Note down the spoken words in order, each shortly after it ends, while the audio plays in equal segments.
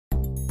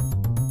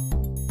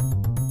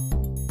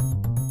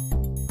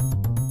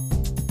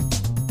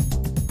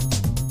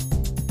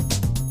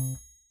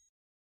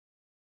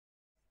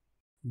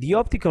The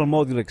optical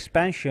module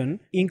expansion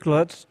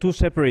includes two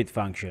separate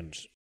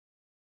functions: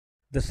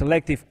 the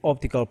selective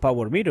optical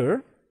power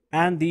meter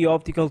and the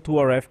optical to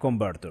RF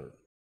converter.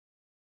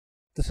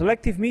 The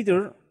selective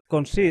meter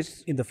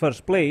consists, in the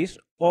first place,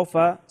 of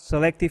a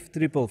selective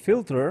triple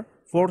filter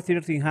for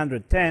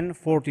 1310,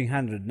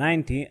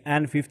 1490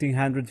 and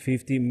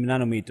 1550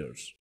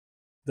 nanometers.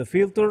 The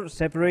filter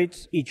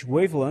separates each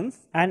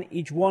wavelength, and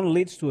each one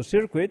leads to a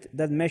circuit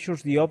that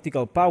measures the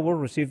optical power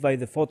received by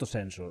the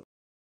photosensor.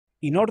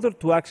 In order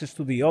to access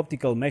to the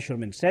optical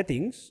measurement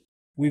settings,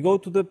 we go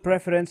to the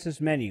Preferences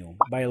menu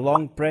by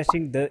long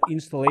pressing the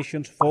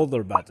Installations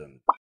folder button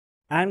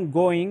and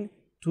going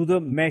to the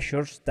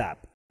Measures tab.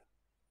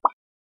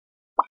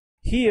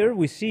 Here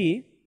we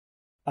see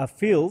a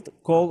field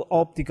called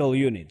Optical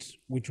Units,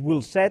 which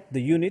will set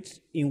the units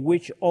in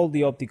which all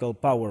the optical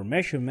power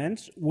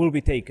measurements will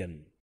be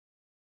taken.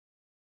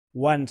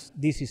 Once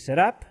this is set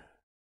up,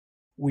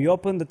 we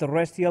open the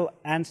Terrestrial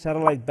and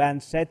Satellite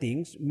Band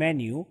Settings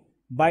menu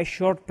by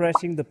short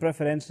pressing the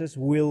Preferences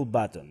wheel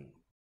button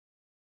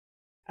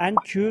and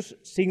choose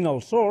Signal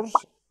Source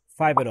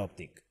Fiber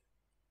Optic.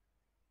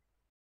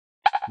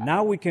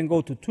 Now we can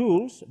go to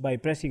Tools by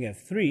pressing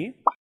F3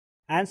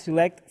 and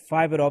select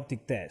Fiber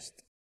Optic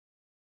Test.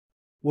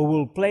 We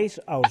will place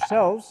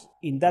ourselves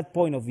in that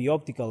point of the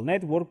optical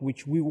network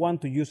which we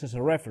want to use as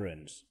a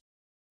reference.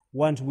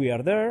 Once we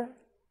are there,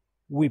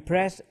 we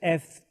press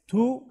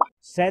F2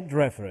 Set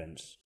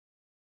Reference.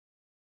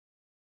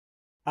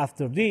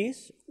 After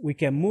this, we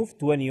can move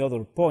to any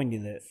other point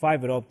in the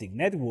fiber optic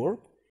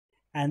network,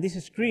 and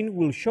this screen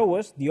will show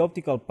us the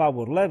optical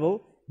power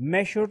level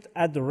measured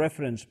at the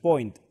reference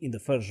point in the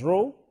first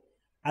row,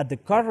 at the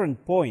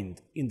current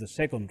point in the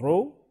second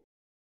row,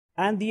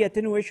 and the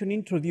attenuation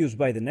introduced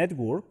by the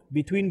network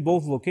between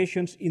both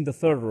locations in the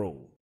third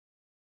row.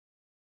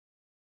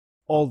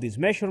 All these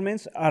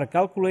measurements are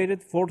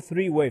calculated for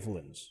three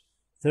wavelengths: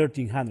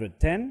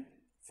 1310,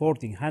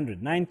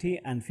 1490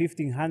 and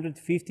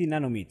 1550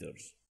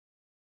 nanometers.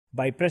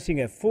 By pressing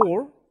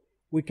F4,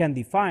 we can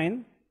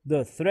define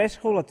the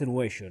threshold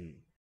attenuation,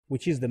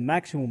 which is the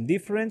maximum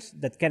difference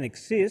that can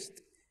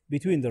exist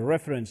between the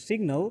reference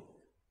signal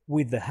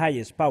with the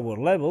highest power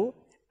level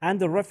and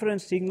the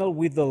reference signal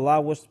with the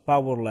lowest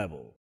power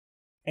level.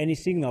 Any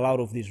signal out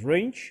of this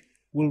range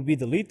will be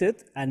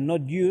deleted and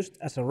not used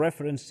as a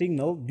reference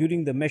signal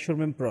during the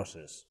measurement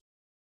process.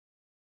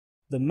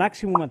 The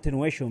maximum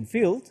attenuation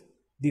field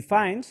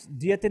defines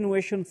the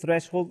attenuation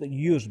threshold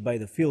used by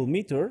the field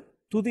meter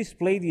to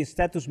display the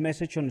status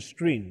message on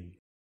screen.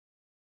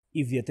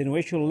 If the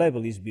attenuation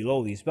level is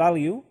below this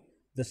value,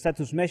 the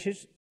status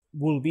message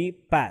will be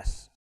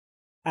pass,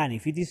 and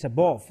if it is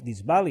above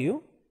this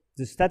value,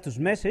 the status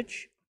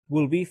message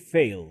will be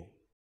fail.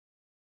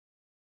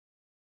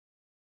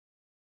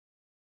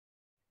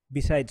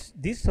 Besides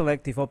this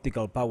selective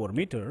optical power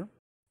meter,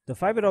 the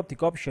fiber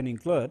optic option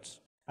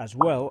includes as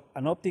well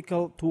an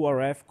optical to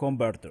RF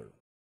converter.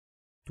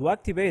 To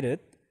activate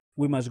it,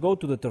 we must go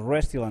to the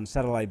Terrestrial and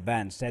Satellite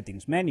Band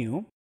Settings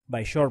menu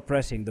by short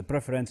pressing the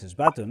Preferences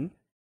button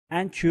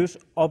and choose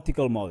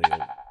Optical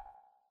Module.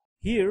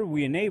 Here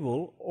we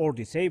enable or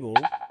disable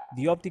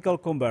the optical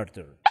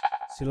converter,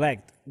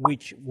 select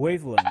which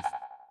wavelength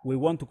we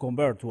want to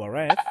convert to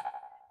RF,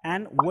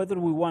 and whether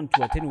we want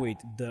to attenuate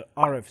the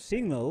RF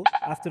signal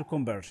after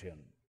conversion.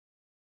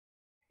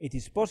 It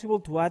is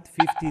possible to add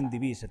 15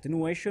 dB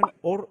attenuation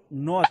or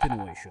no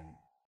attenuation.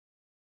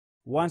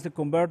 Once the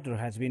converter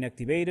has been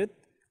activated,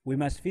 we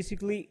must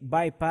physically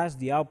bypass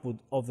the output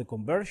of the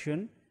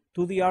conversion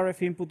to the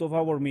RF input of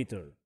our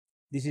meter.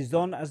 This is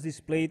done as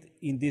displayed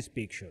in this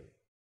picture.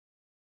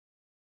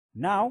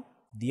 Now,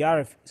 the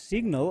RF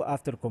signal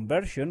after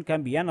conversion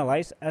can be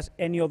analyzed as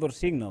any other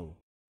signal.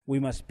 We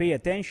must pay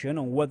attention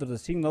on whether the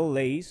signal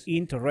lays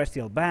in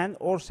terrestrial band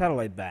or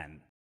satellite band.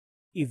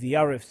 If the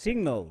RF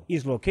signal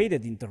is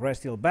located in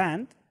terrestrial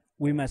band,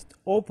 we must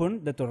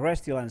open the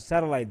Terrestrial and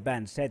Satellite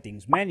Band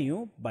Settings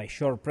menu by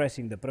short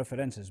pressing the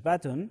Preferences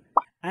button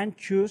and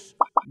choose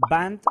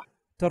Band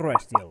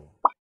Terrestrial.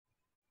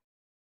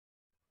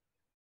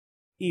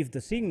 If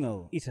the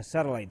signal is a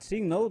satellite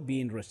signal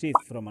being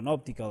received from an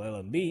optical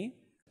LNB,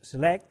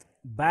 select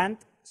Band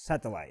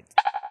Satellite.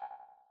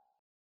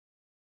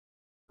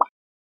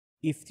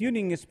 If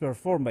tuning is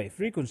performed by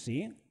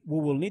frequency, we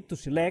will need to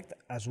select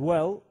as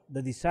well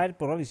the desired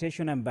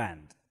polarization and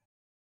band.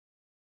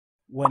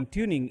 When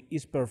tuning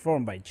is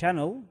performed by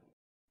channel,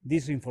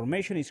 this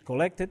information is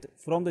collected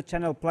from the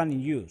channel plan in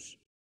use.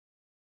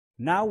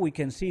 Now we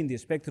can see in the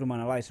Spectrum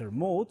Analyzer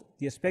mode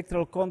the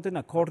spectral content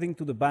according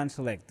to the band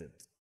selected.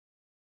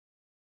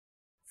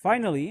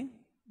 Finally,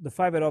 the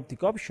fiber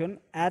optic option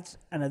adds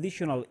an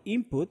additional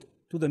input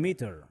to the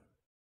meter,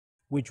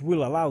 which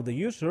will allow the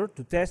user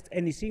to test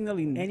any signal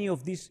in any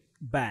of these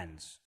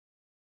bands.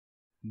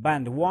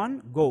 Band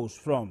 1 goes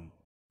from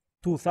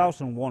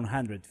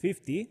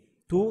 2150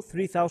 to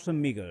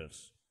 3000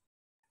 MHz.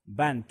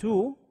 Band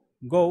 2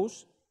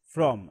 goes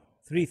from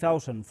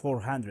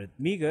 3400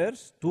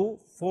 MHz to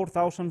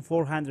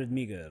 4400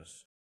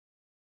 MHz.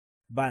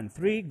 Band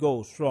 3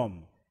 goes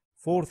from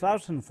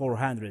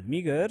 4400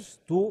 MHz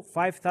to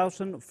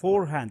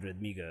 5400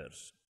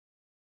 MHz.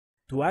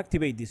 To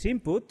activate this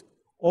input,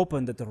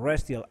 open the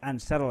terrestrial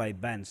and satellite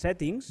band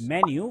settings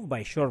menu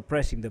by short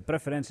pressing the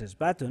Preferences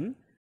button,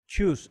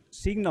 choose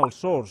Signal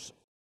Source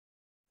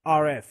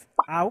RF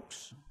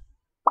AUX,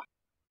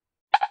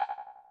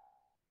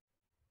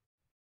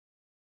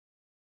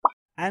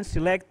 and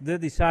select the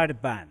desired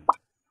band.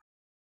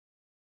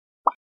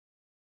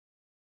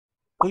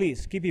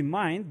 Please keep in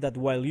mind that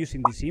while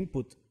using this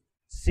input,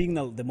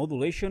 signal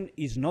demodulation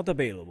is not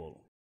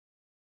available.